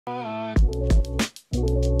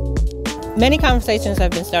Many conversations have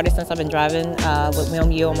been started since I've been driving with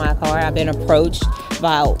William U on my car. I've been approached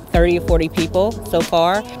about 30 or 40 people so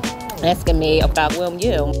far asking me about William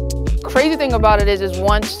U. Crazy thing about it is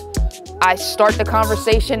once I start the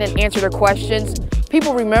conversation and answer their questions,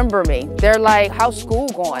 people remember me. They're like, how's school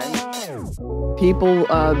going? People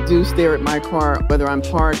do stare at my car, whether I'm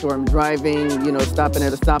parked or I'm driving, stopping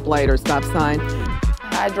at a stoplight or stop sign.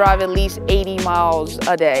 I drive at least 80 miles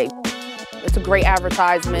a day. It's a great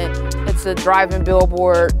advertisement. It's a drive-in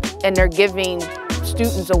billboard, and they're giving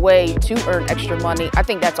students a way to earn extra money. I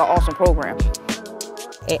think that's an awesome program.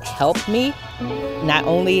 It helped me not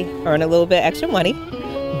only earn a little bit extra money,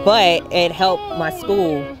 but it helped my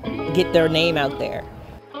school get their name out there.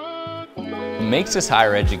 What makes this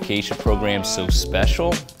higher education program so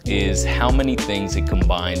special is how many things it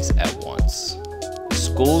combines at once.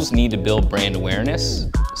 Schools need to build brand awareness,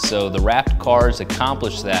 so the wrapped cars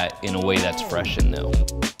accomplish that in a way that's fresh and new.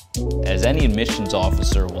 As any admissions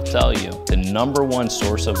officer will tell you, the #1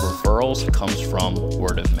 source of referrals comes from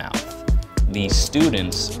word of mouth. These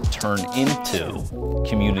students turn into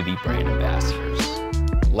community brand ambassadors.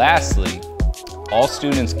 Lastly, all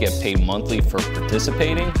students get paid monthly for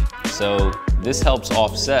participating, so this helps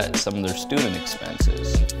offset some of their student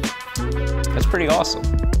expenses. That's pretty awesome.